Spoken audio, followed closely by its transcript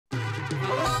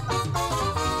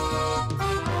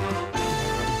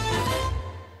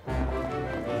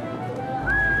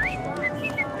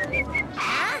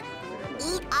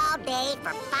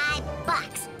for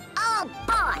 $5. Oh,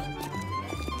 boy!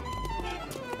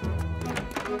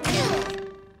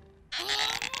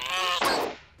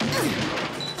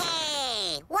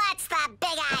 Hey, what's the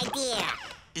big idea?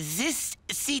 This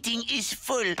seating is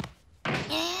full.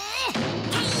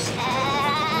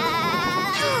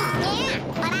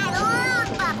 But I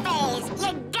love buffets.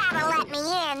 You gotta let me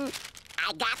in.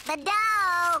 I got the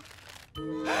dough.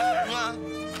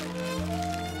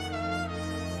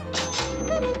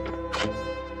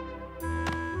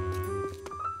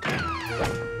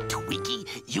 Tweaky,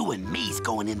 you and me's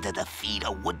going into the feed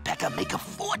a woodpecker make a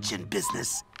fortune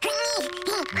business.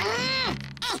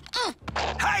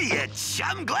 Hiya,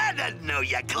 chum. Glad to know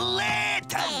you. Glad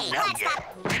to know you.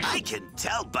 I can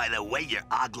tell by the way you're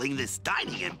ogling this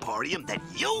dining emporium that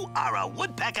you are a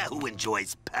woodpecker who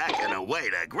enjoys packing away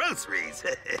the groceries.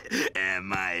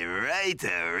 Am I right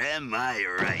or am I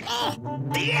right?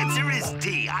 The answer is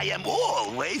D. I am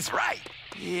always right.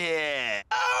 Yeah.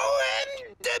 Oh, and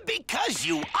because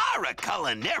you are a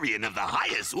culinarian of the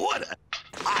highest order,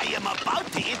 I am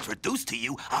about to introduce to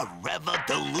you a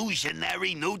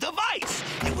revolutionary new device.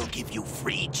 It will give you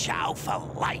free chow for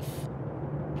life.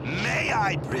 May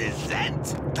I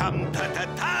present,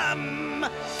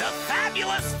 the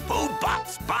fabulous food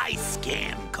box by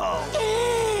Scamco.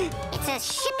 It's a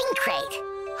shipping crate.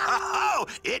 Oh,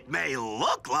 it may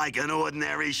look like an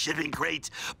ordinary shipping crate,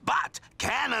 but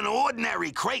can an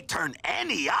ordinary crate turn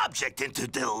any object into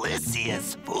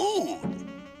delicious food?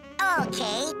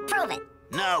 Okay, prove it.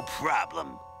 No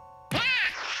problem.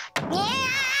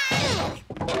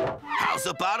 How's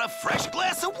about a fresh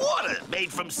glass of water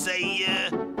made from, say,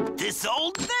 this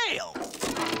old nail?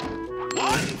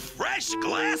 One fresh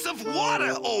glass of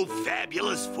water, oh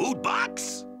fabulous food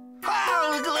box.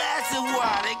 Oh, a glass of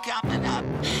water coming up.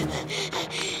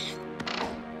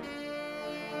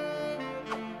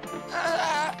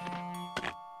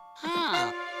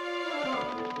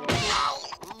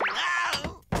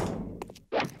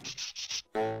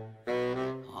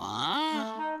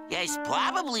 There's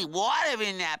probably water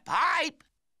in that pipe.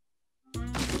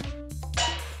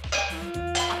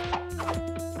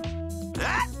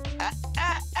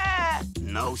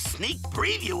 No sneak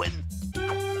previewing.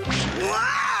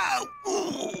 Wow!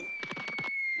 Ooh.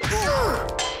 Wow!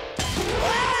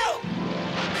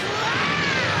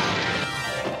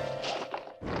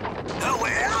 Oh,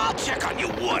 well, I'll check on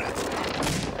your water.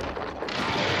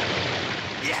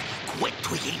 Yeah, quick,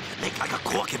 Twiggy. Make like a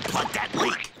cork and plug that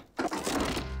leak.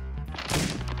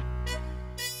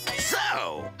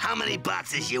 So, how many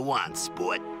boxes you want,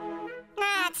 sport?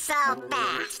 Not so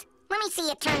fast. Let me see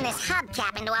you turn this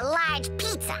hubcap into a large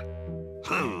pizza.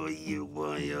 Oh, you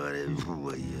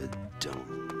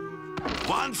don't.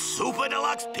 One super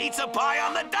deluxe pizza pie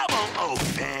on the double. Oh,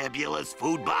 fabulous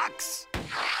food box.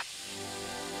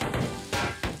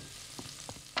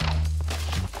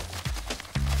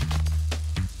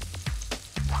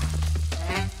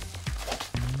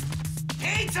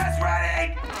 Pizza's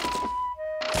ready!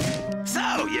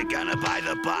 So, you're gonna buy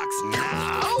the box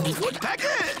now,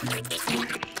 Woodpecker?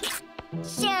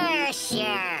 Sure.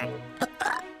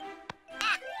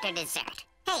 After dessert.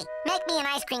 Hey, make me an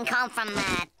ice cream cone from,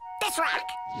 this rock.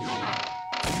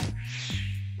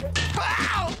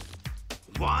 Wow!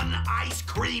 One ice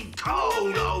cream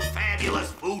cone, oh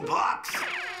fabulous food box.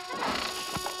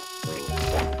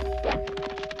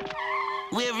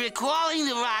 We're recalling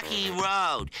the rocky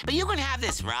road, but you can have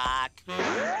this rock.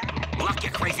 Look, you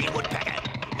crazy woodpecker.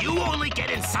 You only get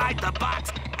inside the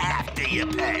box after you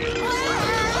pay.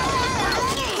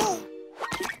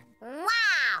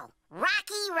 Wow!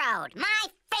 Rocky Road, my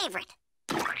favorite.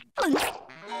 I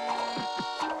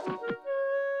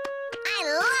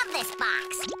love this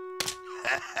box.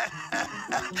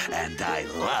 And I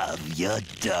love your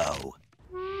dough.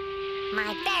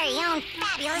 My very own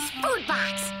fabulous food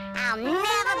box. I'll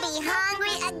never be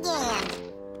hungry again.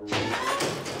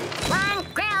 One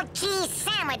grilled cheese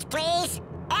sandwich, please.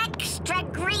 Extra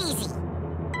greasy.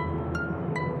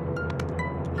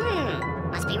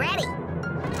 Must be ready.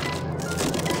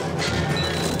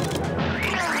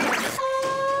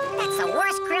 That's the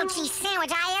worst grilled cheese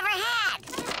sandwich I ever had.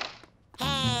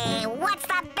 Hey, what's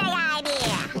the big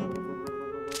idea?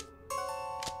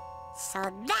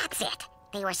 So that's it.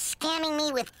 They were scamming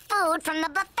me with food from the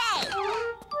buffet.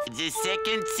 The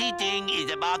second seating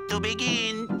is about to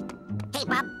begin. Hey,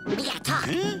 Bob, we gotta talk.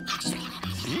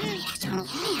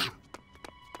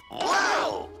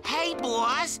 Whoa! Hey,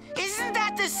 boss, isn't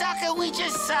that the sucker we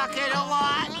just suckered a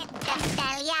lot?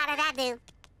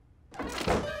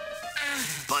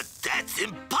 But that's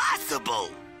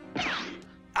impossible.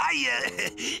 I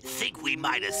think we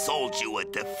might have sold you a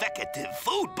defective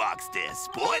food box there,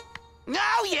 sport.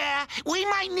 Oh, yeah. We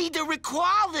might need to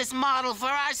recall this model for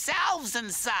ourselves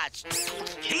and such.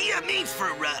 He means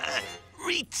for,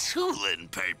 retooling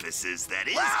purposes, that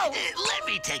is. Whoa! Let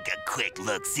me take a quick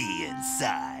look-see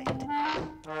inside.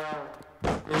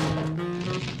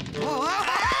 Whoa!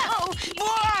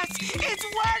 Boss, it's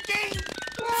working!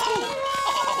 Food!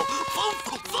 Oh,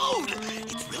 food!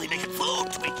 It's really making food,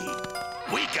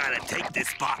 Twinkie. We gotta take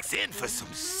this box in for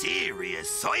some serious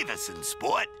servicing,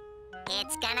 sport.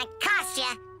 It's gonna cost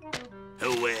you.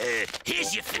 Oh,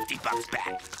 here's your $50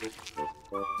 back.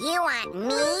 You want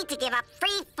me to give up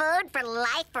free food for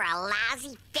life for a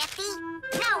lousy 50?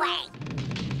 No way!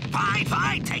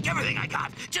 Fine, take everything I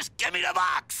got. Just give me the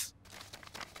box.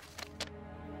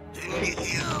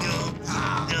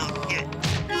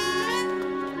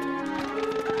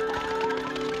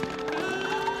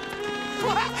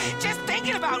 Just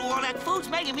thinking about all that food's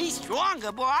making me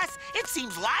stronger, boss. It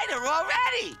seems lighter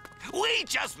already. We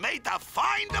just made the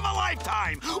find of a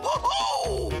lifetime.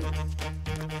 Woohoo!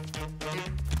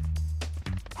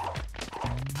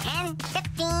 10,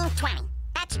 15, 20.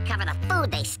 That should cover the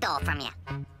food they stole from you.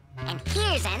 And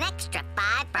here's an extra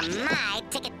 5 for my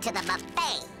ticket to the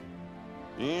buffet.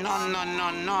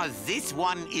 No. This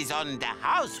one is on the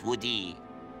house, Woody.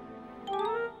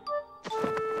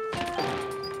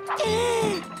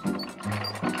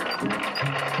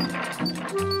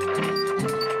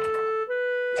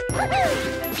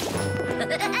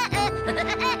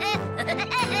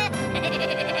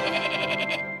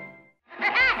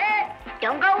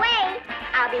 Don't go away.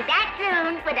 I'll be back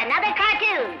soon with another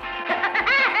cartoon.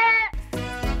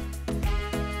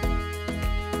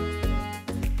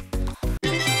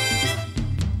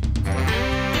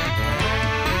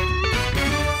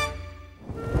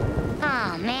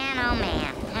 Oh, man.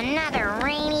 Another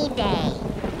rainy day.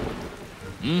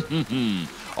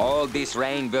 All this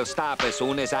rain will stop as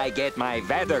soon as I get my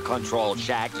weather control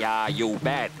shack. Yeah, you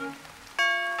bet.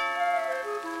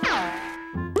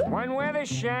 One weather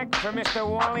shack for Mr.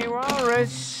 Wally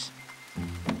Walrus.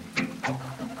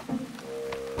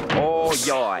 Oh,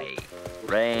 yoy.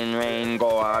 Rain,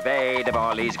 go away. The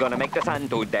Wally's gonna make the sun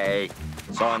today.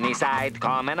 Sunny side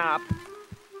coming up.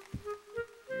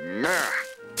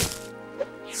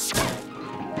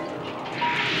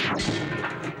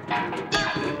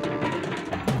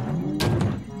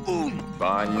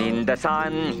 Born in the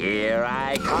sun, here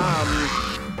I come.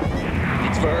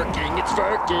 It's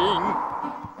working.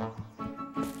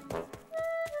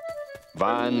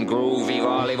 One groovy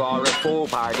Wally Walrus pool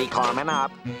party coming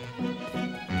up.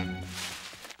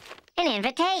 An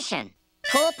invitation.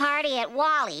 Pool party at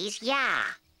Wally's, yeah.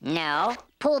 No,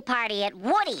 pool party at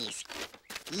Woody's.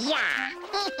 Yeah.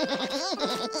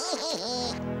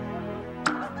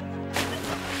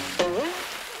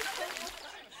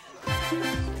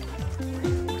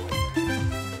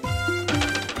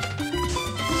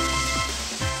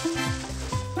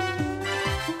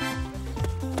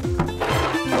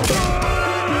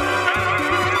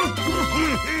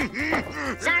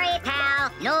 Sorry, pal.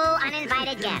 No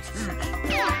uninvited guests.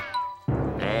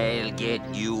 I'll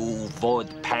get you,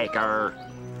 Woodpecker.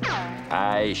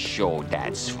 I showed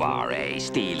that soiree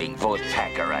stealing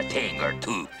Woodpecker a thing or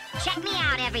two. Check me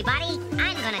out, everybody.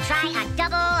 I'm gonna try a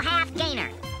double half gainer.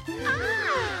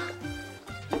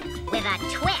 With a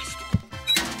twist.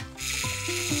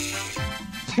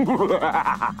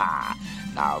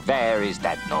 Now, where is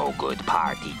that no-good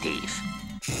party thief?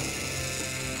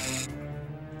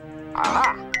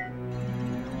 Aha!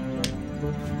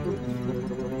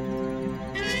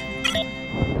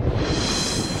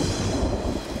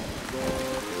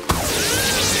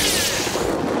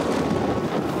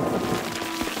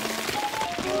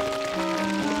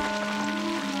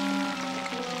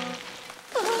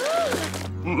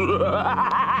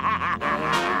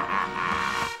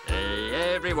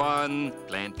 Hey, everyone.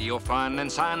 Plenty of fun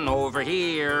and sun over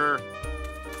here.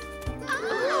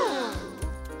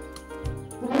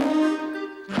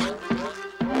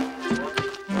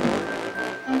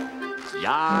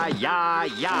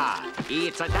 Yeah.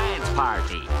 It's a dance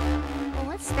party.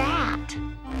 What's that?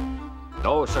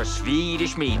 Those are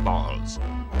Swedish meatballs.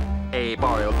 I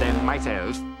boiled them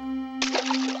myself.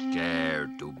 Care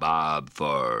to bob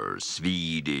for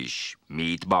Swedish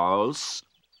meatballs?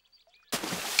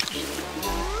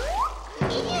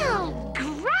 Ew,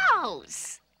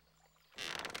 gross!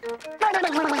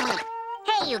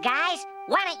 Hey, you guys,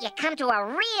 why don't you come to a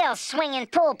real swinging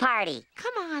pool party?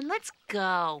 Come on, let's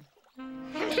go.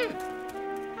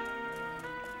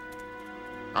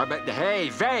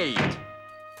 Hey, wait!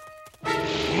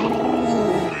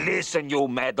 Listen, you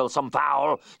meddlesome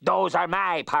fowl. Those are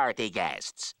my party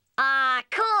guests.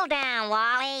 Cool down,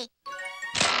 Wally.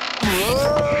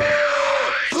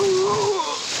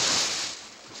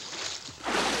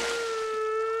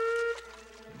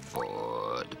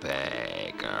 Woodpecker.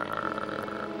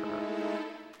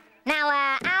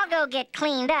 Now, I'll go get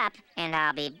cleaned up, and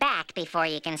I'll be back before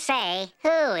you can say, who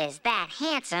is that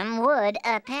handsome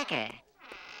woodpecker?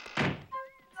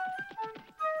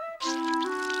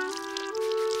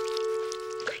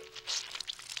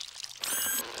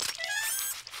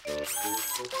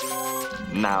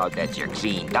 Now that you're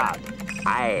cleaned up,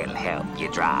 I'll help you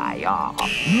dry off.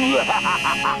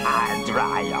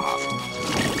 Dry off.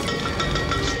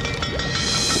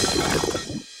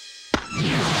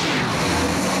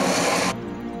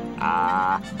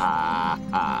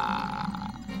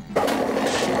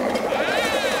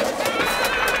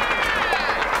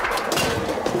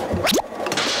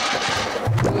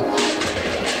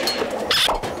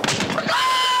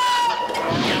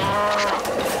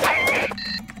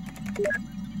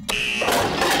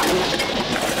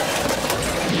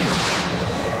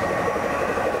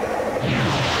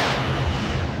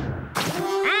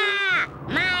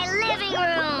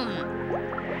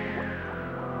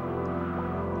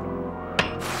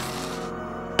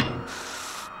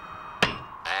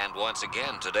 Once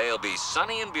again, today'll be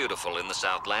sunny and beautiful in the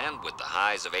Southland with the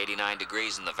highs of 89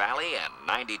 degrees in the valley and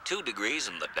 92 degrees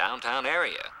in the downtown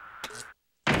area.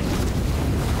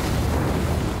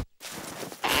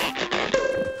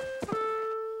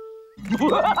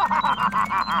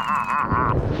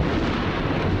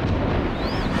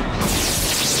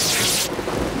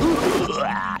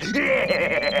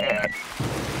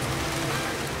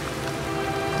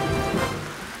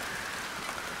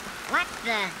 What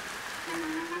the...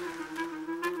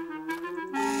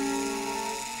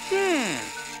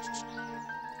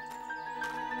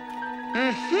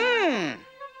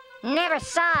 Never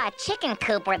saw a chicken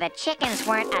coop where the chickens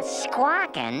weren't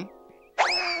a-squawking.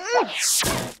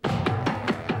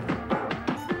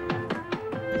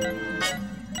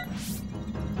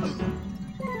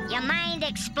 You mind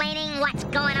explaining what's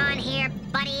going on here,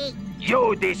 buddy?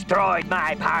 You destroyed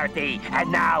my party,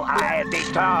 and now I'll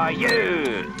destroy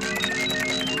you!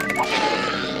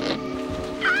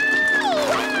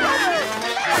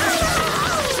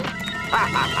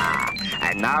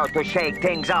 And now to shake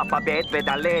things up a bit with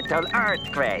a little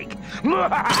earthquake. No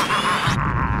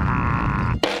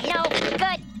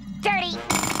good, dirty.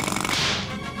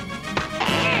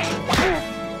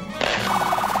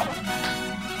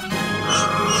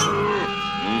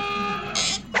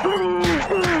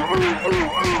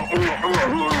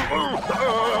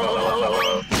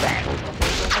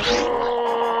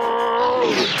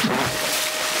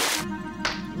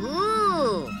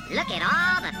 Ooh, look at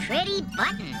all the pretty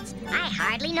buttons. I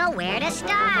hardly know where to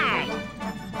start.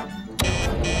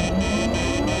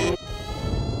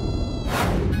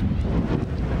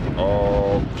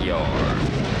 Oh, pure.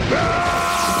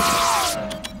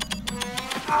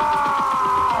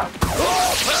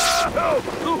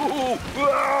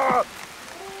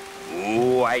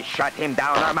 Ooh, I shut him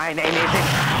down, or my name isn't...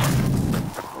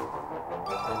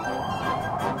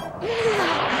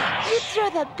 You throw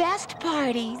the best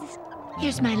parties.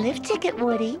 Here's my lift ticket,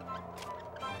 Woody.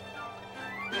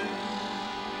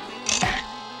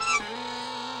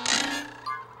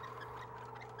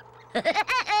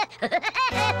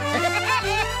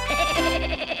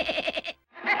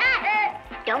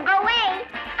 Don't go away.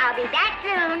 I'll be back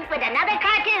soon with another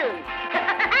cartoon.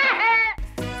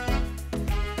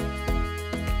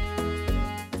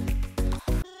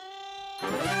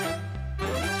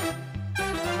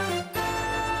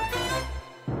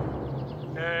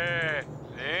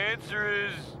 The answer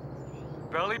is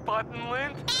belly button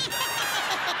lint?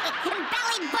 Belly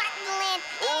button lint.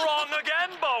 Wrong again,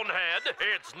 bonehead.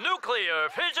 It's nuclear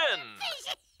fission.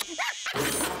 I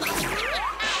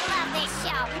love this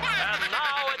show. And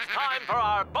now it's time for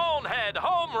our bonehead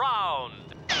home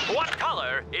round. What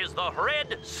color is the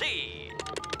Red Sea?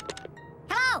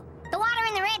 Hello. The water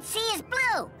in the Red Sea is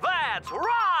blue. That's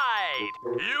right!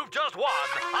 You've just won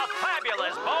a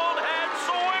fabulous bonehead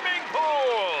swimming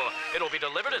pool. It'll be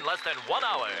delivered in less than 1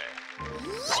 hour.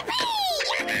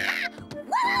 Yippee!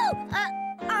 Woo!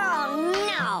 Oh,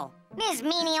 no. Ms.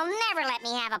 Meanie will never let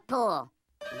me have a pool.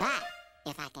 But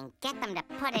if I can get them to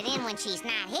put it in when she's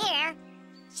not here,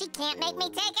 she can't make me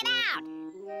take it out.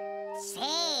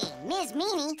 Say, Ms.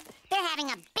 Meanie, they're having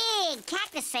a big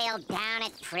cactus sale down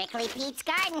at Prickly Pete's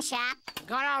garden shop.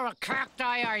 Got all the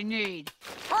cacti I need.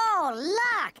 Oh,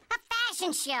 look! A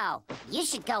fashion show. You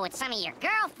should go with some of your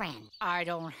girlfriends. I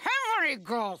don't have any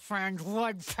girlfriend,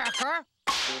 Woodpecker.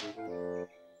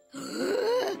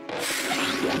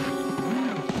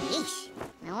 Yeesh.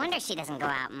 No wonder she doesn't go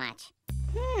out much.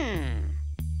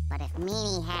 But if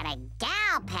Meanie had a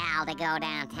gal pal to go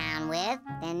downtown with,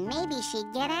 then maybe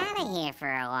she'd get out of here for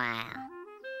a while.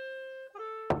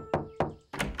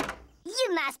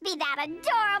 You must be that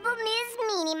adorable Miss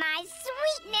Meanie my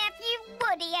sweet nephew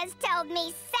Woody has told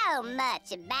me so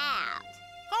much about.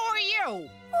 Who are you?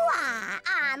 Why,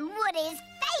 I'm Woody's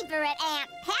favorite Aunt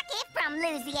Pecky from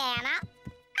Louisiana.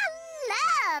 I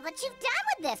love what you've done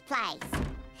with this place.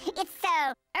 It's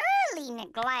so early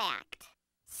neglect.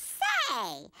 Say,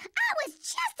 I was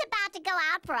just about to go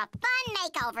out for a fun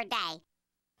makeover day.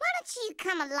 Why don't you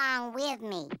come along with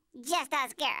me, just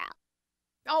us girls?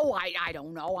 Oh, I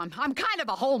don't know. I'm kind of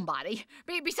a homebody.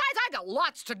 Besides, I got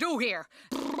lots to do here.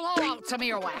 Blow out some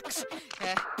earwax.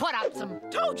 Put up some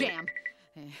toe jam.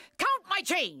 Count my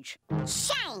change.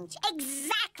 Change,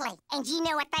 exactly. And you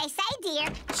know what they say,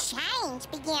 dear? Change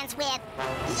begins with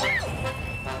you.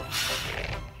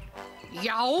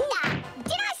 Yo?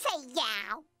 Did I say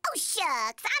yow? Oh,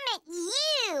 shucks, I meant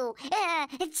you.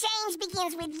 Change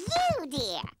begins with you,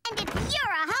 dear. And if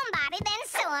you're a homebody, then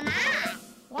so am I.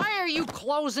 Why are you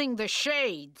closing the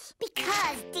shades?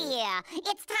 Because, dear,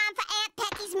 it's time for Aunt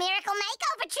Pecky's miracle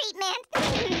makeover treatment.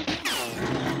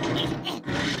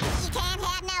 You can't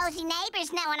have nosy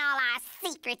neighbors knowing all our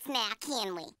secrets now,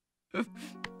 can we?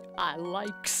 I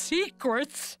like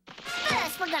secrets.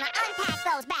 First, we're gonna unpack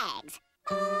those bags.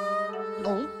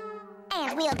 Oh?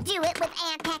 And we'll do it with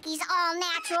Aunt Pecky's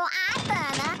all-natural eye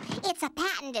burner. It's a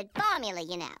patented formula,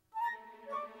 you know.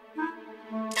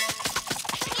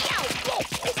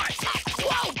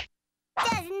 Whoa!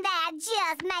 Doesn't that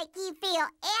just make you feel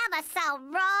ever so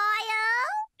royal?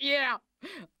 Yeah,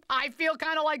 I feel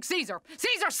kind of like Caesar.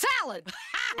 Caesar salad!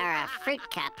 Or a fruit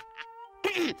cup.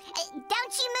 Don't you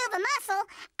move a muscle.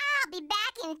 I'll be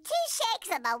back in 2 shakes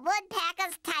of a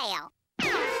woodpecker's tail.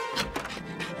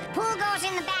 Pool goes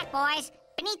in the back, boys,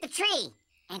 beneath the tree.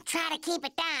 And try to keep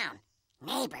it down.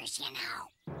 Neighbors, you know.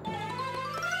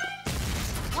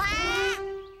 What?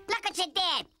 Look what you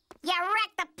did. You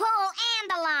wrecked the pool and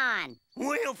the lawn.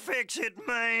 We'll fix it,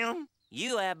 ma'am.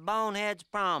 You have Bonehead's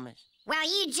promise. Well,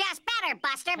 you just better,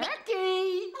 Buster.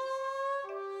 Pecky!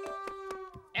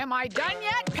 Am I done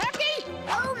yet, Pecky?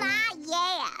 Oh, my,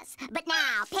 yes. But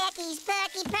now, Pecky's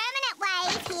perky permanent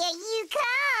wave, here you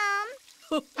come.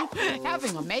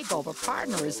 Having a makeover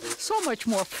partner is so much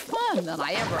more fun than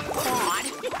I ever thought.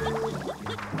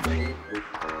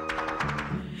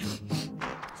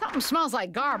 Something smells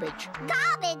like garbage.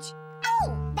 Garbage?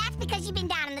 Oh, that's because you've been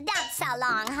down in the dumps so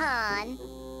long, hon.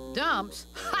 Dumps?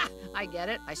 Ha! I get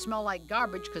it. I smell like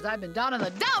garbage because I've been down in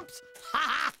the dumps. Ha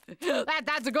ha!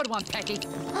 That's a good one, Pecky.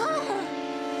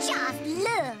 Just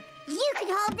look. You could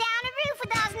hold down a roof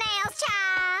with those nails,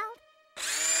 child.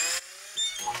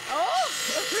 Oh!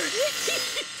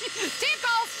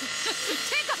 Tickles!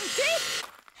 Tickles!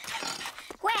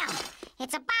 Well,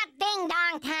 it's about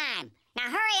ding-dong time. Now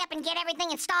hurry up and get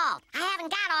everything installed. I haven't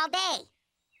got all day.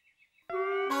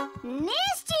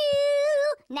 Missed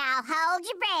you! Now hold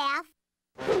your breath.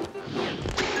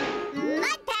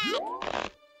 Mud pack!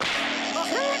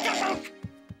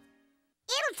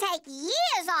 It'll take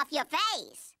years off your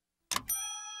face.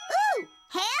 Ooh,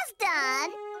 hair's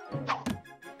done.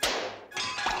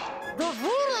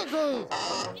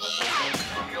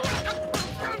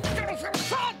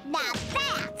 Now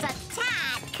that's a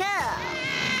tight curl.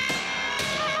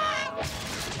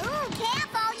 Ooh,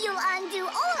 careful, you'll undo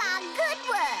all our good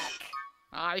work.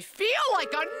 I feel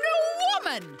like a new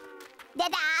woman.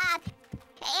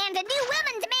 And a new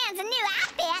woman demands a new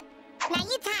outfit. Now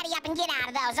you tidy up and get out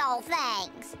of those old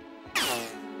things.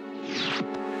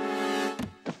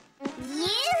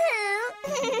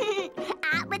 Yoo-hoo!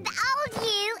 Out with the old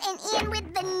you and in with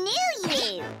the new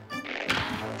you.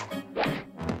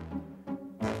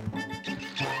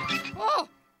 Oh,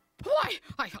 why?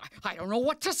 I don't know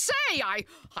what to say. I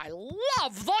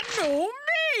love the new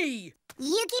me.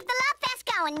 You keep the love fest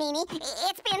going, Meanie.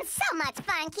 It's been so much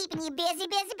fun keeping you busy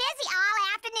all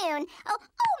afternoon. Oh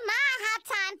my, how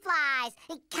time flies.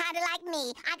 Kind of like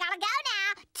me. I gotta go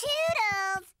now.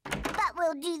 Toodles. But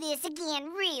we'll do this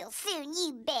again real soon,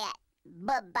 you bet.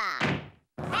 Bye-bye.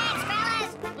 Thanks,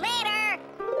 fellas. Later.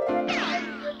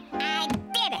 I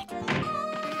did it.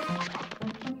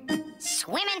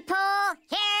 Swimming pool,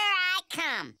 here I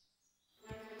come.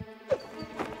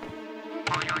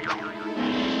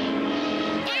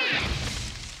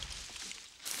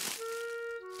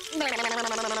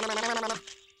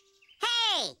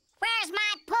 Hey, where's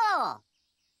my pool?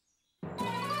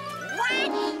 What?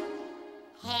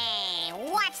 Hey,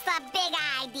 what's the big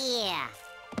idea?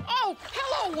 Oh,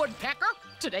 hello, Woodpecker.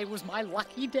 Today was my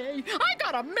lucky day. I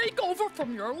got a makeover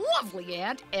from your lovely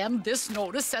aunt, and this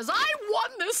notice says I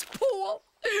won this pool.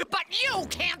 But you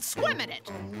can't swim in it.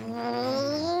 They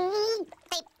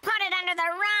put it under the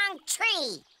wrong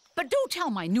tree. But do tell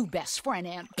my new best friend,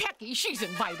 Aunt Pecky, she's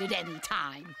invited any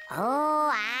time.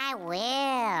 Oh, I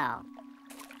will.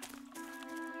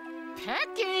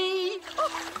 Pecky!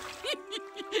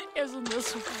 Isn't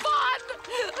this fun?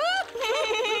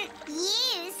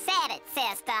 You said it,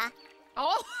 sister.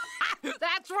 Oh,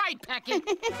 that's right, Pecky.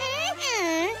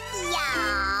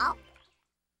 Y'all.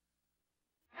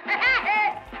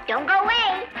 Don't go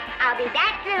away. I'll be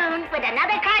back soon with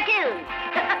another cartoon.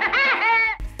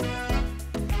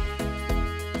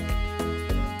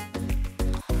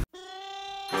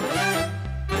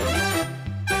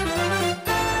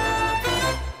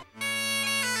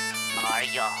 Are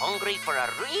you hungry for a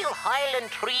real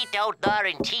Highland treat out there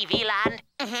in TV land?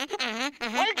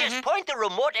 Well, just point the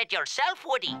remote at yourself,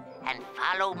 Woody, and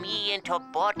follow me into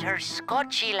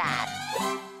Butterscotchy land.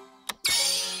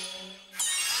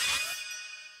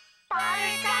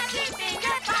 Butterscotchy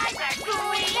finger pies are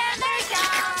gooey and they're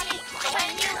yummy.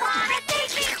 When you want a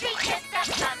tasty treat, just stuff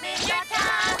them in your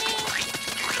tummy.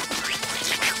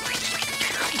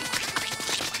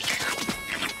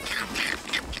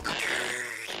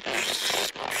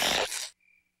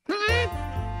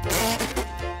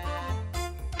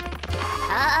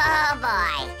 Oh,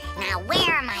 boy. Now,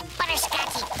 where are my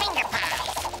butterscotchy finger pies?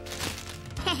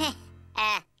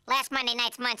 Last Monday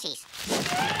night's munchies.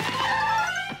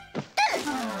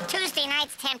 Tuesday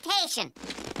night's temptation.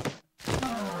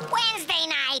 Wednesday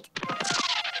night.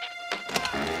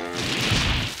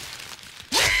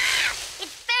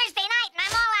 It's Thursday night and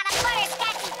I'm all out of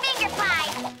butterscotchy finger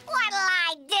pies. What'll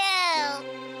I do?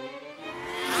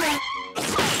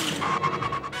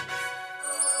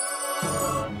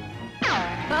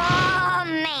 Oh,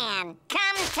 man.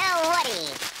 Come to Woody.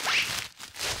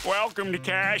 Welcome to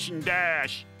Cash and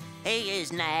Dash. He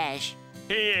is Nash.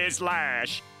 He is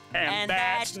Lash. And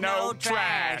that's no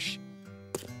trash.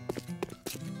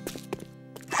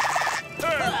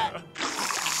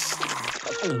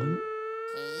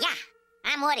 Yeah,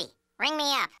 I'm Woody. Ring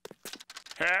me up.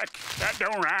 Heck, that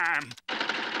don't rhyme.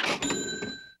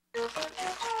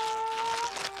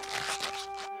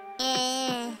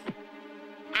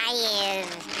 I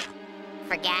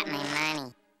forgot my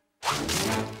money.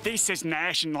 This is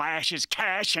Nash and Lash's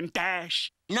Cash and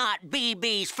Dash. Not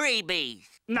BB's freebies.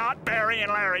 Not Barry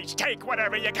and Larry's Take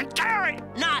Whatever You Can Carry.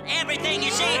 Not everything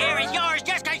you see here is yours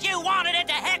just because you wanted it.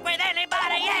 To heck with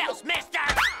anybody else, mister.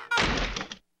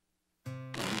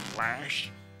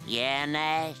 Lash, Yeah,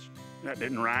 Nash? that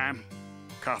didn't rhyme.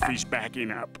 Coffee's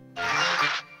backing up.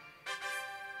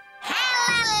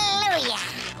 Hallelujah!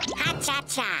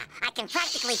 Ha-cha-cha. I can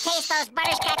practically taste those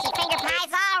butterscotchy finger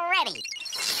pies already.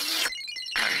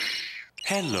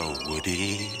 Hello,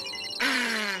 Woody.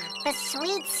 The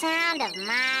sweet sound of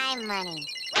my money.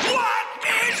 What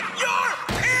is your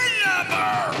PIN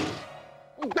number?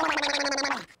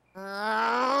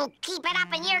 Oh, keep it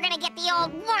up and you're gonna get the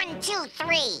old 1, 2,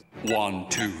 3. 1,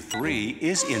 2, 3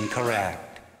 is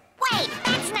incorrect. Wait,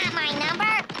 that's not my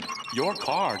number. Your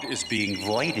card is being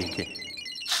voided.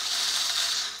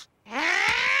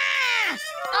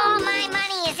 All my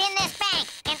money is in this bank,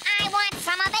 and I want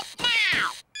some of it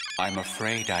now. I'm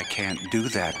afraid I can't do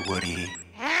that, Woody.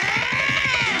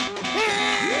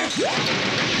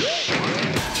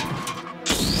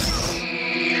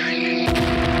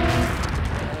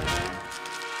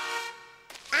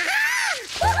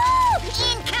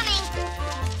 Incoming!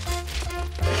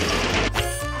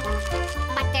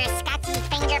 Butterscotchy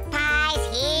finger pies,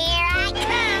 here I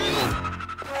come!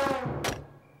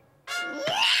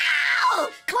 No!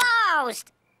 Closed!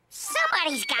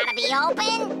 Somebody's gotta be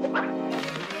open!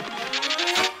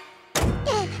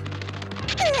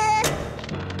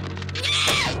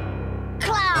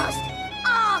 Closed!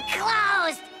 All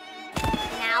closed!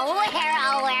 Now where,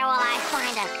 oh where will I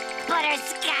find a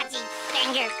butterscotchy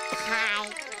finger pie?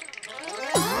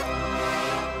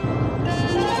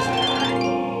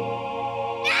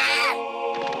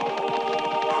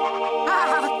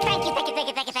 Oh,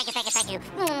 thank you.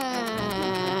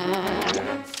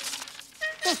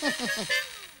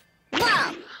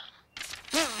 Whoa!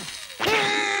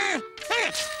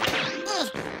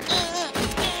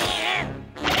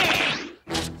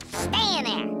 Stay in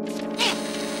there.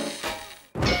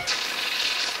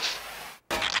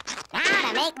 Now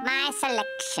to make my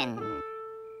selection.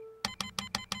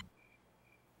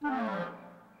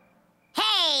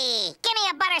 Hey, give me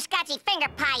a butterscotchy finger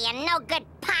pie, you no-good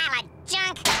pile of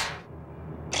junk.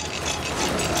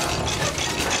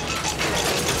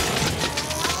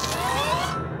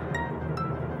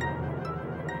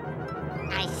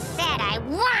 I said I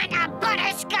want a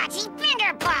butterscotchy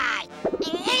finger pie.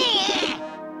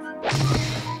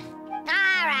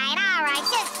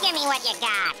 what you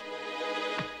got.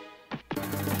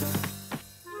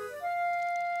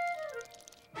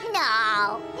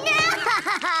 No! No!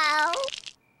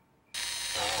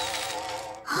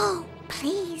 Oh,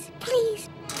 please, please,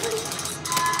 please.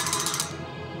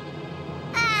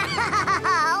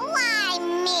 Oh, why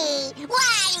me?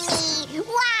 Why me?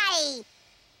 Why?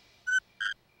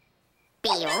 Be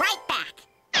right back.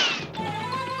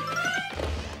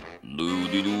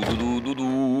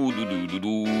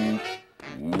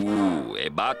 Ooh, a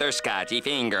butterscotchy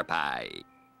finger pie.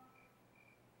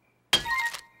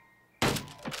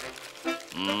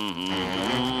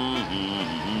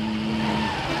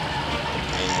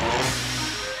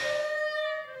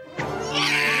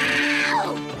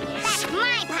 That's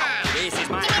my pie. This is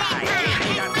my pie.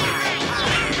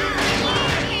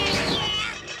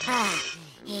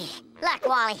 Look,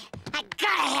 Wally, I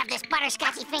gotta have this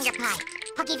butterscotchy finger pie.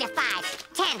 I'll give you $5,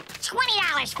 $10,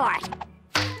 $20 for it.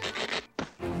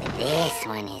 But this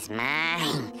one is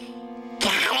mine.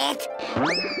 Got it?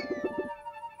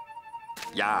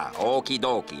 Yeah, okie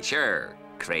dokie, sure.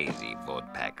 Crazy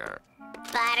woodpecker.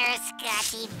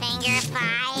 Butterscotchy finger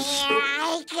pie, here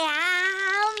I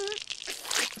come.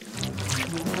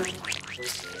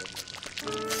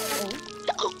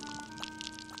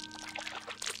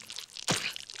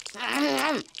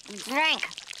 Drink.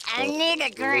 I need a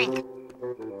drink.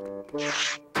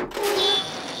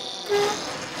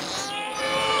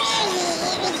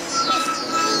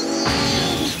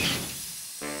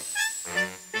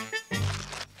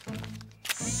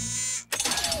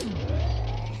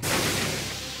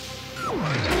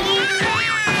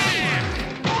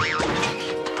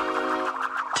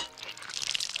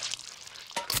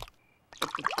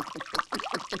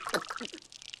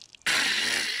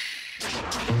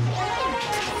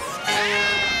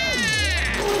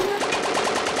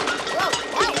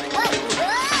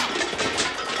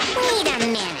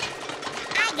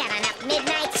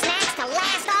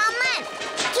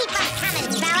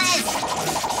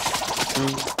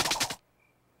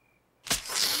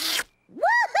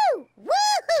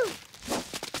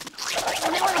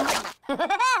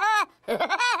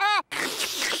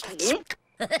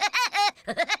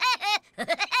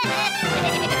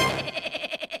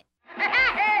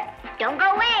 Don't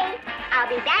go away. I'll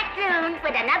be back soon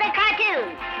with another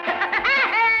cartoon.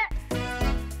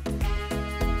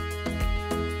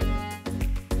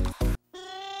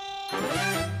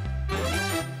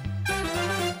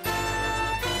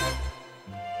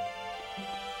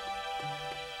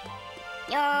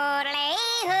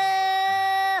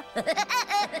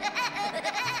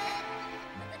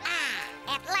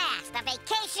 At last, a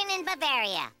vacation in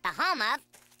Bavaria, the home of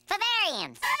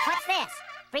Bavarians. What's this?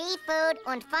 Free food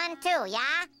and fun too,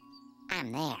 yeah?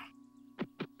 I'm there.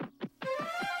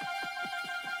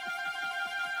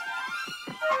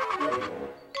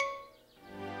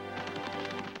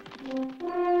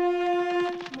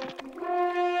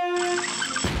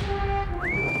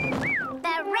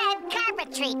 The red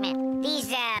carpet treatment.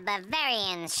 These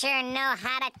Bavarians sure know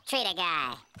how to treat a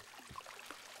guy.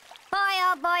 Boy,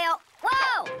 oh boy, oh.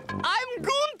 Whoa! I'm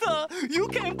Gunther! You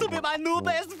came to be my new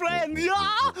best friend,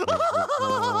 yeah?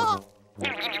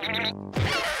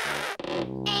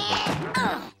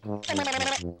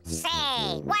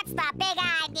 Say, what's the big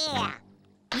idea?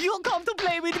 You come to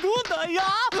play with Gunther,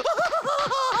 yeah?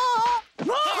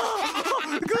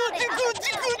 Gucci, Gucci,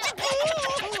 Gucci,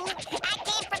 Gucci! I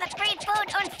came for the free food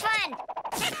and fun.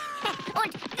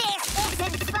 And this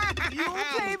isn't fun. You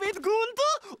play with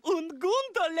Gunther, and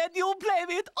Gunther let you play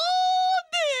with all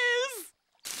this.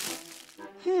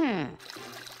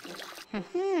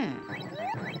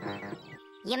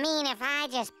 You mean if I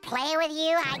just play with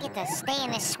you, I get to stay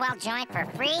in this swell joint for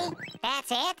free?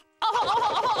 That's it?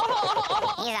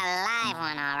 He's a live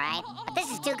one, all right. But this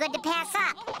is too good to pass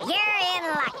up. You're in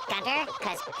luck, Gunter,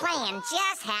 because playing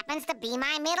just happens to be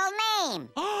my middle name.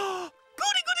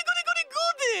 Goody, goody, goody, goody,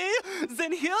 goody!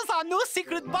 Then here's our new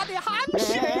secret buddy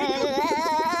handshake.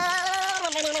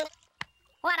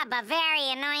 What a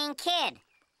Bavarian annoying kid.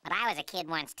 But I was a kid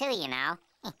once too, you know.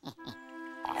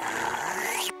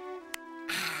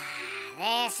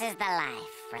 This is the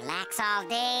life. Relax all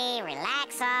day,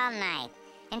 relax all night.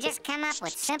 And just come up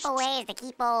with simple ways to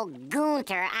keep old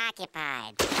Gunter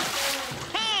occupied.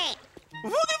 Hey!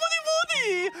 Woody, Woody,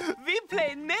 Woody! We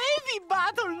play Navy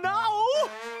battle now!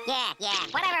 Yeah,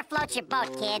 whatever floats your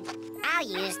boat, kid. I'll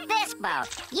use this boat.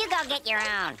 You go get your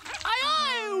own. Aye,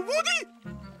 aye, Woody!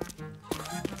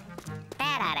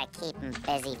 That ought to keep him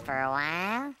busy for a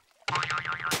while.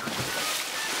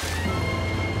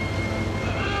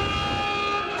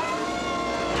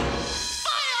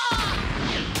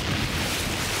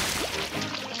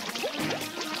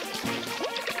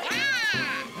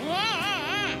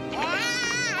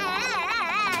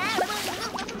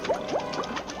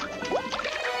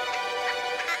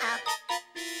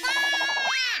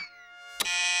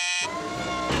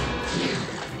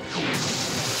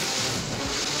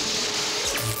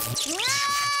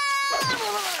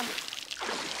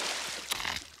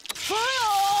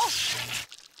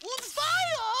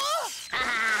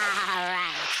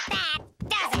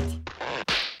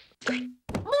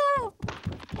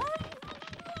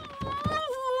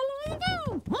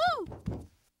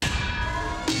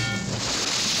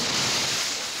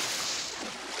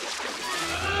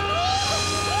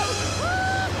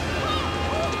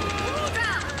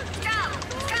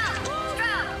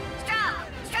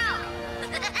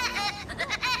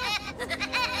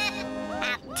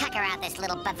 tucker out this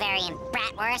little Bavarian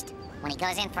bratwurst. When he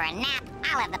goes in for a nap,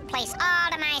 I'll have the place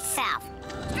all to myself.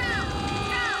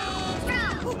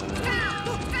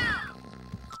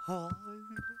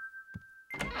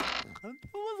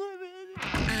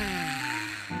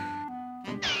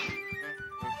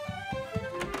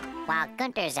 While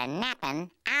Gunter's a nappin',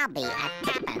 I'll be a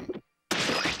tappin'.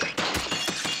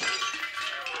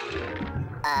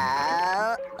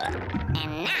 Oh,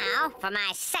 and now for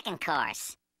my second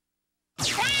course. So,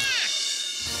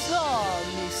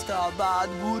 Mr. Bad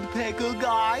Woodpecker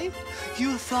Guy,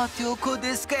 you thought you could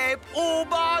escape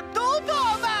Uber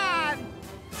Duper Man!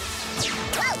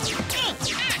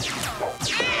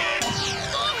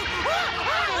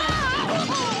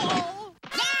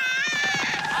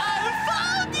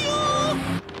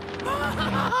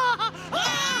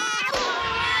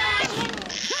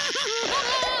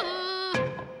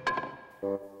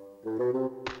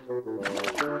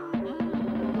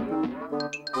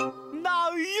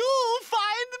 Now you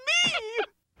find me!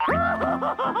 I'm a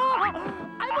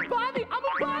bunny! I'm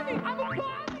a bunny! I'm a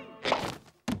bunny!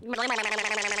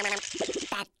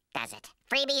 That does it.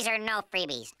 Freebies or no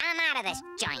freebies, I'm out of this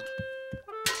joint.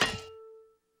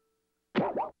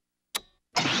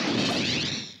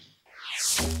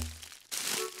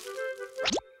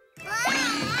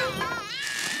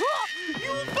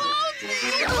 You found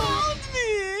me!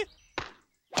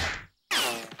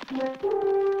 You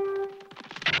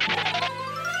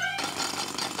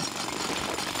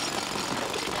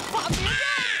found me!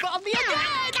 Found me again!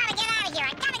 I gotta get out of here!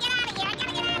 I gotta get out of here! I gotta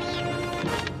get out of here!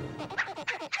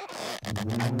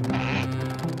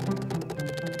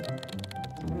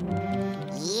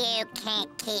 You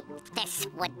can't keep this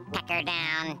woodpecker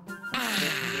down.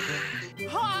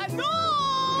 Hello!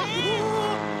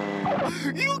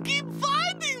 You keep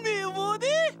finding me,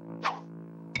 Woody!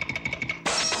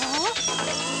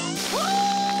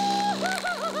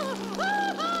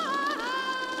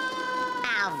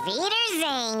 Auf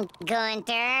Wiedersehen,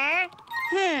 Gunter.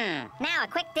 Now a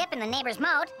quick dip in the neighbor's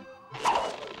moat,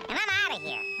 and I'm out of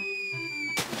here.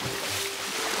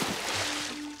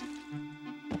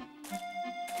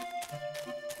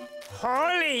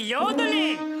 Holy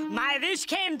yodeling! My wish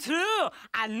came true!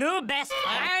 A new best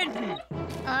friend!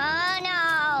 Oh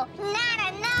no, not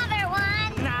another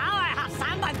one! Now I have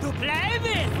someone to play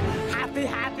with! Happy,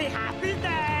 happy, happy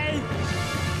day!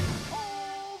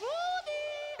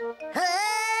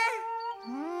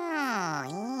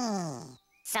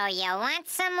 So you want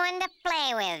someone to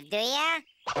play with, do ya?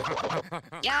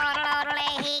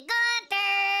 Yodelodely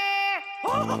Gunter!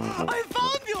 I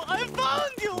found you! I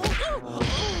found you!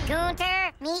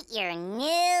 Gunter, meet your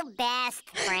new best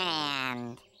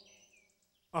friend.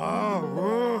 Oh,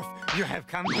 Woof, you have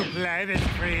come to play with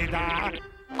Frida.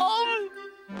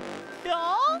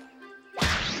 Yeah?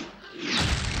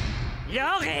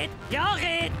 You're it! You're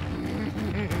it!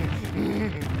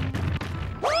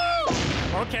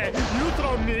 Okay, you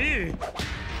throw me.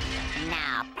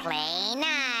 Now play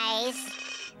nice.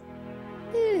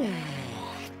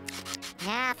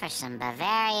 Now for some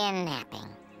Bavarian napping.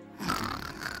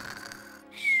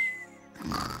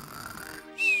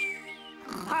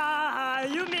 Ah,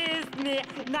 you missed me.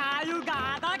 Now you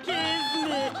gotta kiss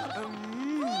me.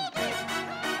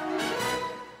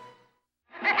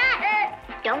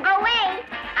 Don't go away.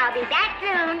 I'll be back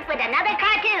soon with another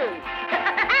cartoon.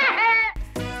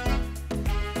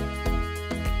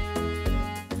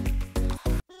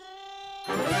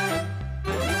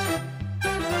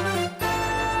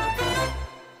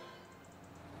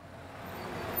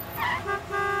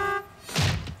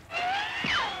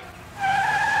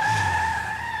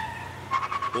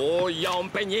 Oh,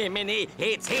 Yompenyemini,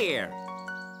 it's here.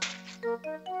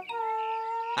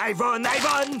 I won! I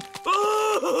won!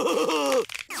 Ooh!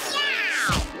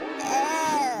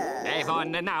 I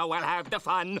won, and now I'll have the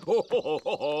fun.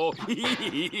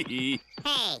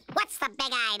 Hey, what's the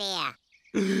big idea?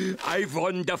 I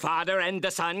won the father and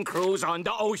the son cruise on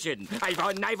the ocean. I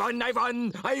won, I won, I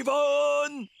won, I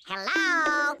won!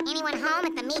 Hello? Anyone home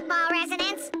at the meatball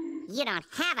residence? You don't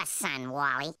have a son,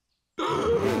 Wally.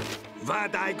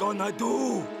 What I gonna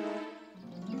do?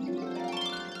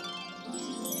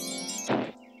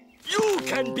 You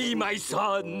can be my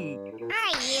son!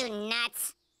 Are you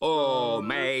nuts? Oh,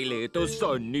 my little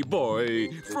sonny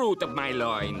boy, fruit of my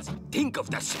loins. Think of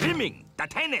the swimming, the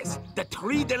tennis, the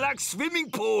 3 deluxe swimming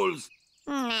pools.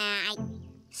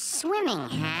 Swimming,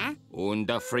 huh? And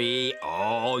the free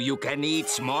all-you-can-eat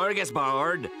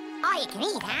smorgasbord. All you can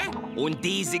eat, huh? And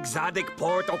these exotic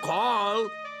protocol.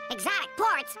 Exotic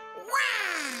ports?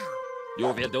 Wow! You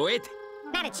will do it?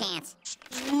 Not a chance.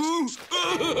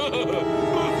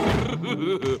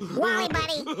 Wally,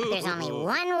 buddy, there's only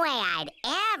one way I'd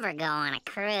ever go on a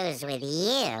cruise with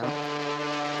you.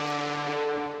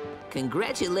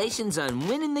 Congratulations on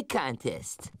winning the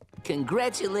contest.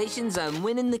 Congratulations on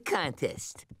winning the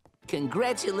contest.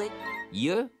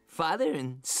 Your father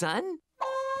and son?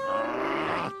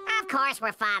 Of course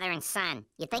we're father and son.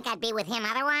 You think I'd be with him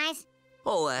otherwise?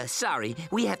 Oh, sorry.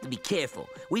 We have to be careful.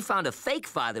 We found a fake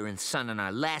father and son on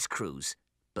our last cruise,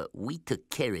 but we took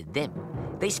care of them.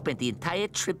 They spent the entire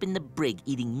trip in the brig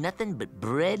eating nothing but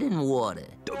bread and water.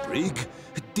 The brig?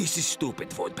 This is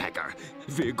stupid, Woodpecker.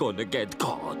 We're gonna get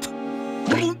caught.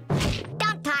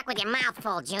 Don't talk with your mouth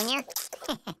full, Junior.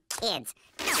 Kids.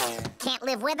 Can't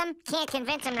live with them, can't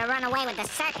convince them to run away with the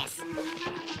circus.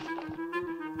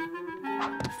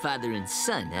 Father and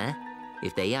son, huh?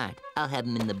 If they aren't, I'll have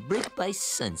them in the brig by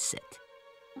sunset.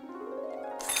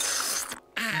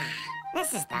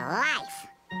 This is the life.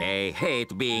 They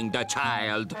hate being the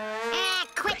child.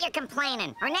 Quit your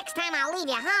complaining, or next time I'll leave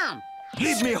you home.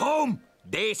 Leave me home?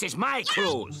 This is my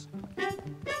cruise.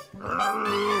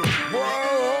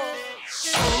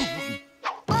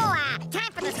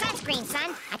 Time for the sunscreen,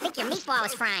 son. I think your meatball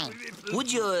is frying.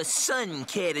 Would your son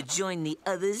care to join the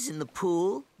others in the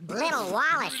pool? Little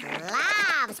Wallace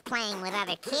loves playing with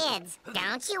other kids,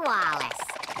 don't you, Wallace?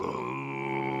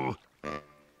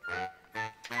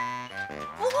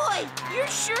 Boy, you're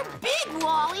sure big,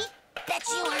 Wally. Bet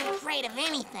you aren't afraid of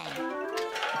anything.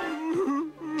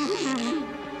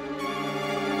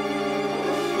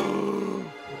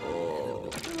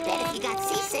 Bet if you got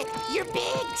seasick, your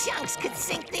big chunks could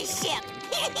sink this ship.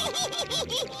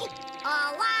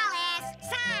 Oh, Wallace,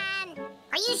 son,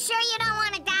 are you sure you don't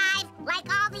want to dive like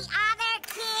all the other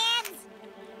kids?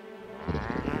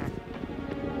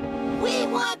 We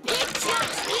want big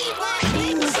chunks! We want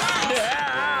big chunks!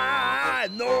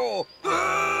 No!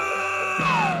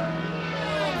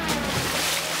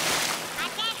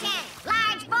 Attention!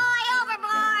 Large boy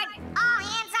overboard! All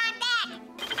hands on deck!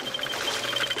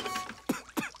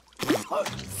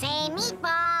 Say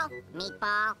meatball!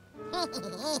 Meatball.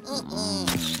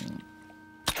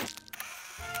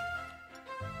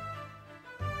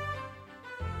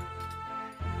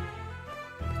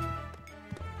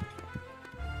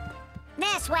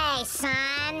 This way,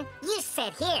 son. You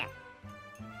sit here.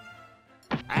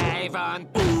 Ivan.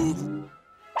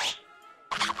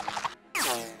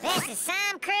 This is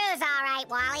some cruise, all right,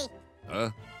 Wally. Huh?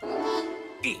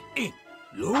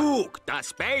 Look, the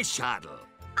space shuttle.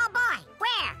 Oh, boy,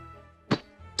 where?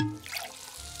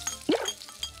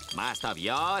 Must have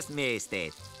just missed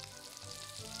it.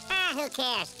 Who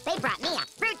cares? They brought me a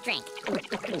fruit drink.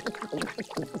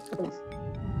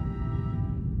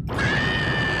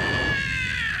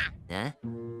 Huh?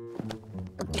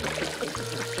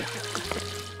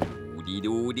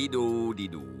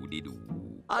 Doody-doo-dee-doo-dee-doo-dee-doo.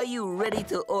 Are you ready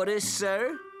to order,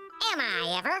 sir? Am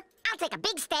I ever? I'll take a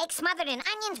big steak smothered in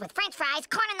onions with french fries,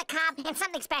 corn on the cob, and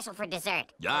something special for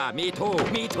dessert. Yeah, me too,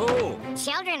 me too.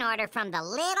 Children order from the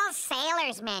Little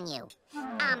Sailors menu.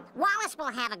 Wallace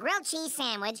will have a grilled cheese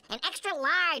sandwich, an extra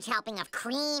large helping of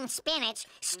cream spinach,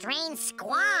 strained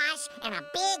squash, and a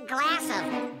big glass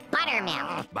of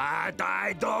buttermilk. But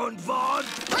I don't want...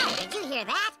 Whoa, did you hear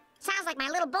that? Sounds like my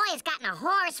little boy has gotten a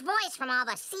hoarse voice from all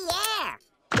the sea air.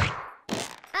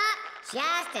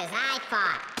 Just as I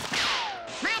thought.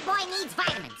 My boy needs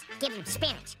vitamins. Give him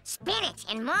spinach. Spinach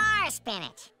and more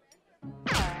spinach.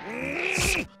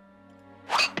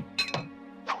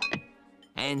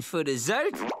 And for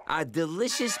dessert, a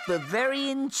delicious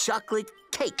Bavarian chocolate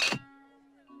cake.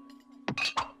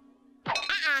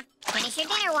 Finish your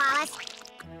dinner, Wallace.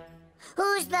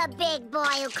 Who's the big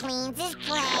boy who cleans his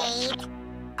plate?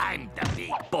 I'm the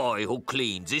big boy who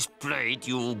cleans his plate,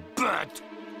 you bet.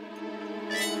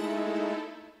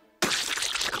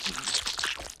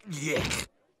 Yeah,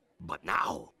 but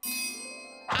now...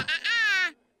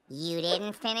 You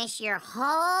didn't finish your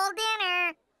whole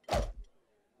dinner.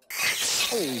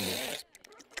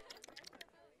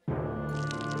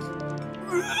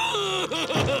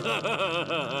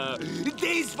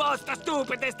 This was the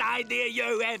stupidest idea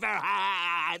you ever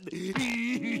had.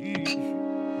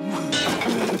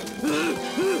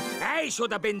 I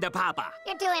should have been the papa.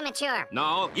 You're too immature.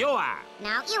 No, you are.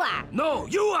 No, you are. No,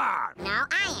 you are. No,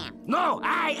 I am. No,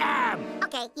 I am.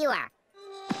 Okay, you are.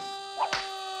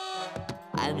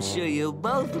 I'm sure you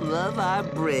both love our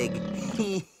brig.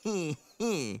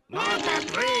 Not the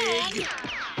brig.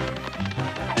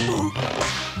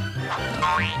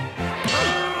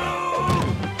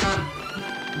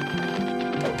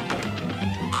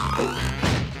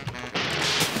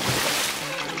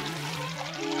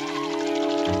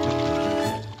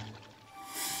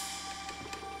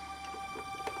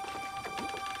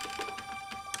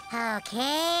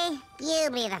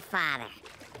 Father.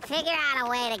 Figure out a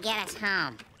way to get us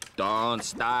home. Don't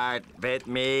start with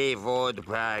me,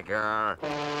 Woodpecker.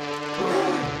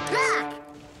 Look!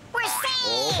 We're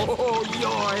saved! Oh,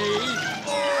 yoy!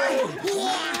 Oh!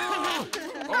 Yeah!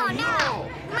 Oh, no!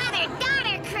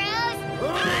 Mother-daughter cruise!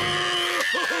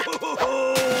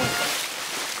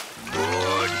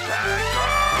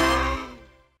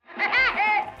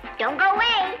 Don't go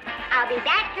away. I'll be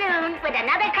back soon with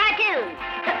another cartoon.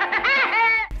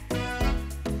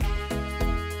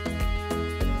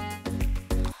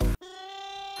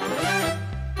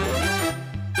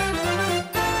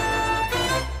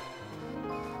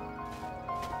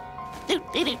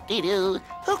 Do-do-do-do-do.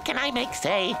 Who can I make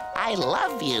say, I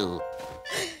love you?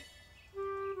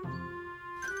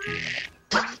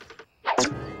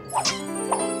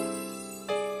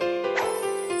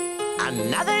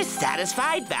 Another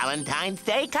satisfied Valentine's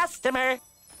Day customer.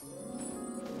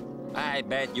 I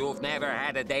bet you've never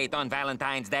had a date on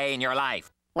Valentine's Day in your life.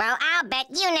 Well, I'll bet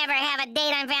you never have a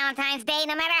date on Valentine's Day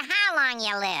no matter how long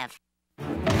you live.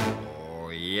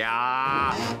 Oh,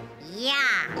 yeah?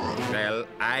 Yeah. Well,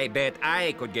 I bet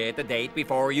I could get a date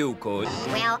before you could.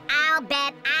 Well, I'll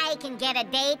bet I can get a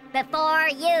date before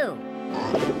you.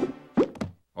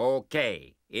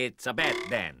 Okay, it's a bet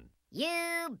then.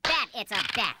 You bet it's a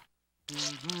bet.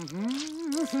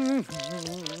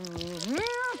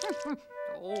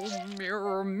 Oh,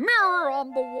 mirror, mirror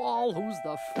on the wall, who's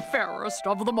the fairest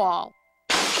of them all?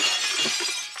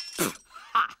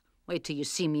 Ha! Wait till you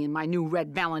see me in my new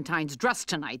red Valentine's dress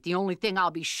tonight. The only thing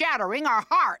I'll be shattering are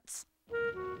hearts.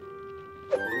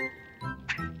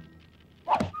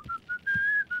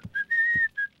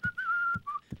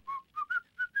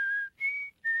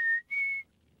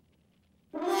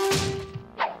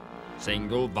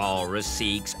 Single walrus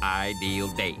seeks ideal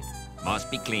date. Must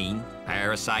be clean,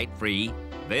 parasite-free,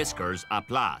 whiskers a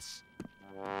plus.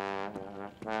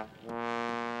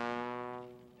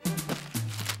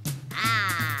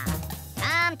 Ah,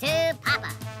 come to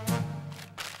Papa.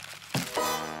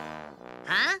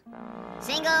 Huh?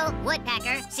 Single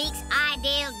woodpecker seeks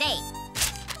ideal date.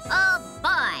 Oh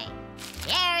boy,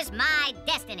 here's my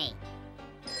destiny.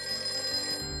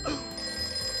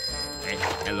 Hey,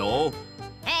 hello?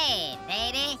 Hey,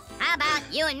 baby, how about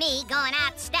you and me going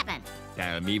out stepping?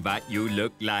 Tell me what you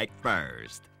look like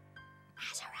first.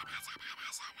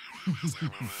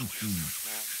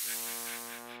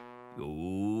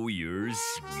 Oh, you're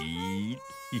sweet.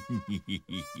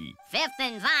 Fifth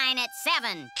and Vine at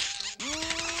 7.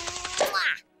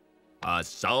 Mwah! A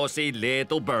saucy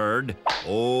little bird.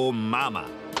 Oh, mama.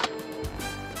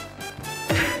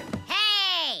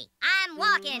 Hey, I'm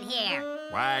walking here.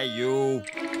 Why you?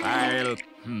 I'll...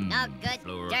 No good,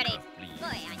 Flora, dirty please. boy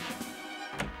on you.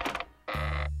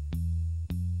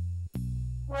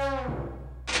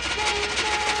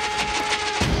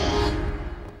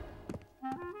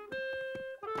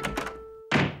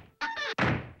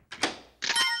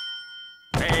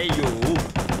 Hey, you.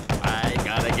 I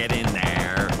gotta get in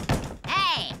there.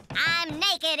 Hey, I'm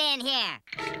naked in here.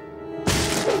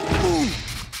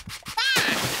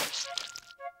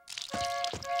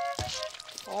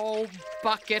 Oh,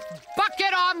 bucket,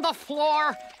 bucket on the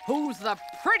floor. Who's the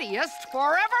prettiest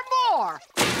forevermore?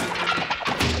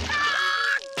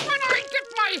 Ah! When I get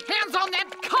my hands on that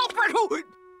culprit who...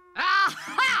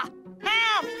 Aha!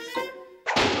 Help!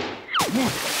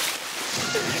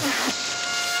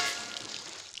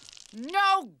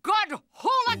 No good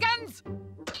hooligans!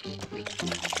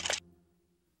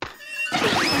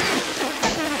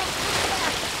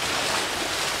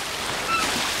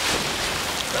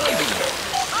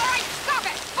 All right, stop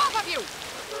it, both of you!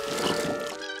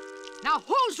 Now,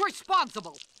 who's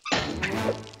responsible?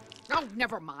 Oh,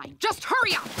 never mind. Just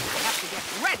hurry up. I have to get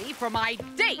ready for my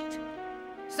date.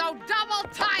 So double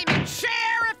time and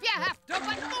share if you have to,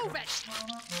 but move it.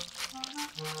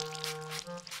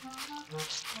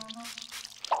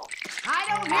 I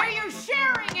don't hear you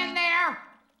sharing in there.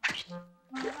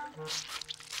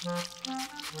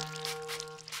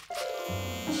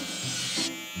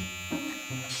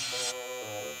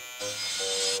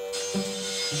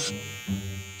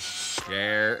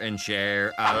 Share and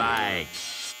share alike.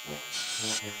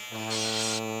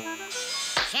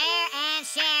 Share and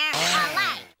share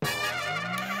alike.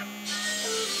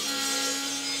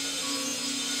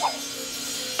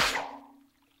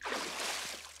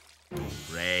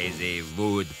 Crazy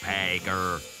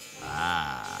woodpecker.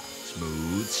 Ah,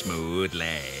 smooth, smooth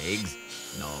legs.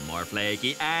 No more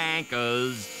flaky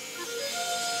ankles.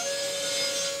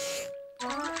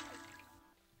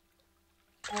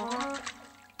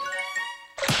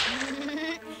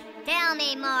 Tell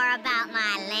me more about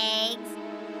my legs.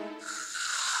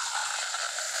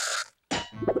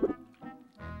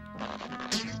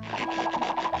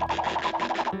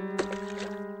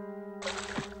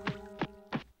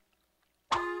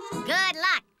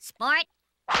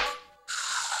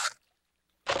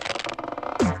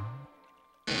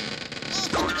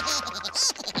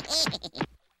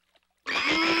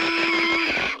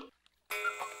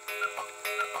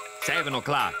 11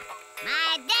 o'clock.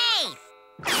 My day!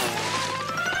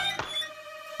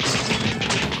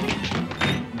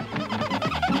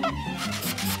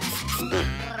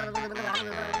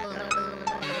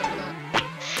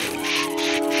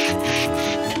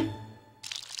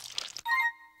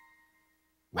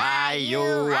 Why you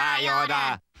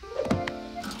Yoda?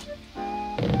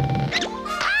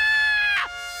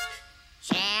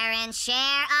 Share and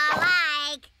share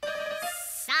alike.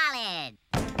 Solid.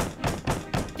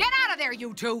 Get out of there,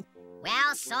 you two.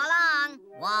 Well, so long,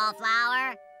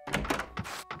 wallflower.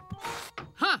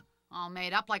 Huh, all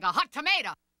made up like a hot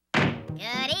tomato.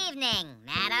 Good evening,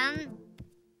 madam.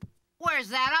 Where's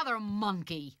that other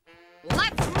monkey?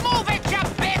 Let's move it, you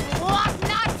big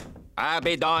lug-nut! I'll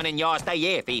be donning yours to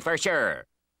Yiffy for sure.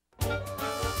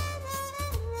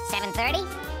 7:30,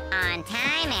 on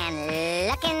time and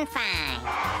looking fine.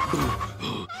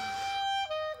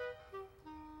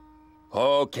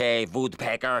 Okay,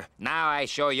 Woodpecker. Now I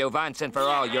show you once and for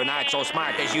all you're not so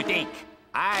smart as you think.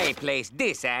 I placed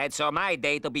this ad so my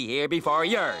date will be here before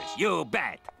yours. You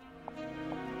bet.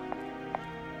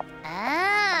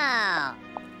 Oh.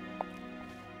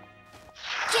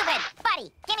 Cupid, buddy,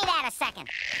 give me that a second.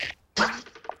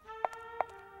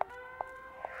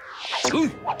 Oh,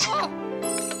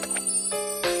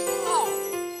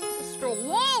 Mr.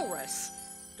 Walrus,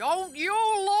 don't you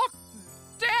look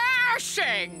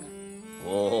dashing?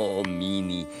 Oh,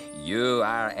 Minnie, you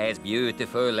are as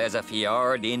beautiful as a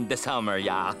fjord in the summer,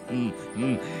 yeah.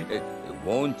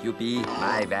 Won't you be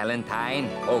my Valentine,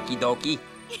 okie dokie?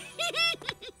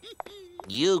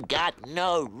 You got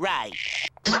no right.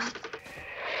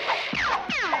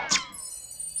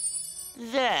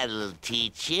 That'll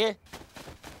teach you.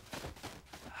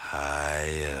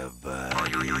 Hiya, buddy.